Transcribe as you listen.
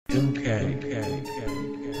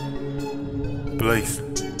Blaze.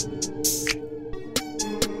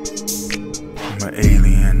 I'm an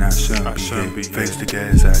alien, I shouldn't be. Face the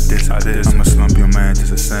gas, I disappear. I'ma slump your man,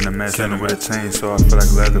 just a sentiment. Killing with a chainsaw, I feel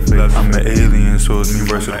like Leatherface. I'm an alien, so it's me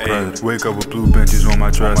versus the predator. Wake up with blue benches on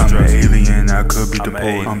my dress. I'm an alien, I could be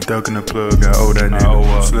deported. I'm ducking the plug, I owe that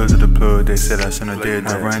nigga. Slid to the plug, they said I shouldn't have did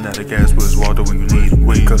that. I ran out of gas, but it's water when you need it.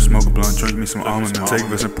 Wake up, smoke a blunt, drink me some almond milk. Take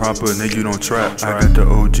this and proper, nigga, you don't trap. I got the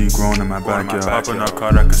OG grown in my backyard. Poppin' up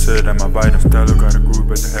card, I consider that my vitamin. Stella got a group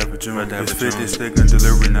at the half of June. It's 50 stick and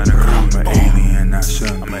delivery, not a crew. I'm an alien, I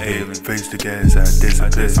shouldn't be. Face the gas, I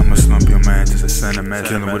disappear. I'ma slump your man, just a sentiment.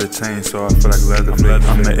 Killing with a chainsaw, I feel like Leatherface.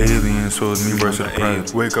 I'm an alien, so it's me versus the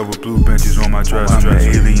predator. Wake up with blue benches on my dress. I'm an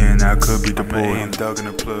alien, I could be deported. I'm ducking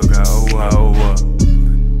the plug, I owe up.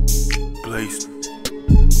 Blaze.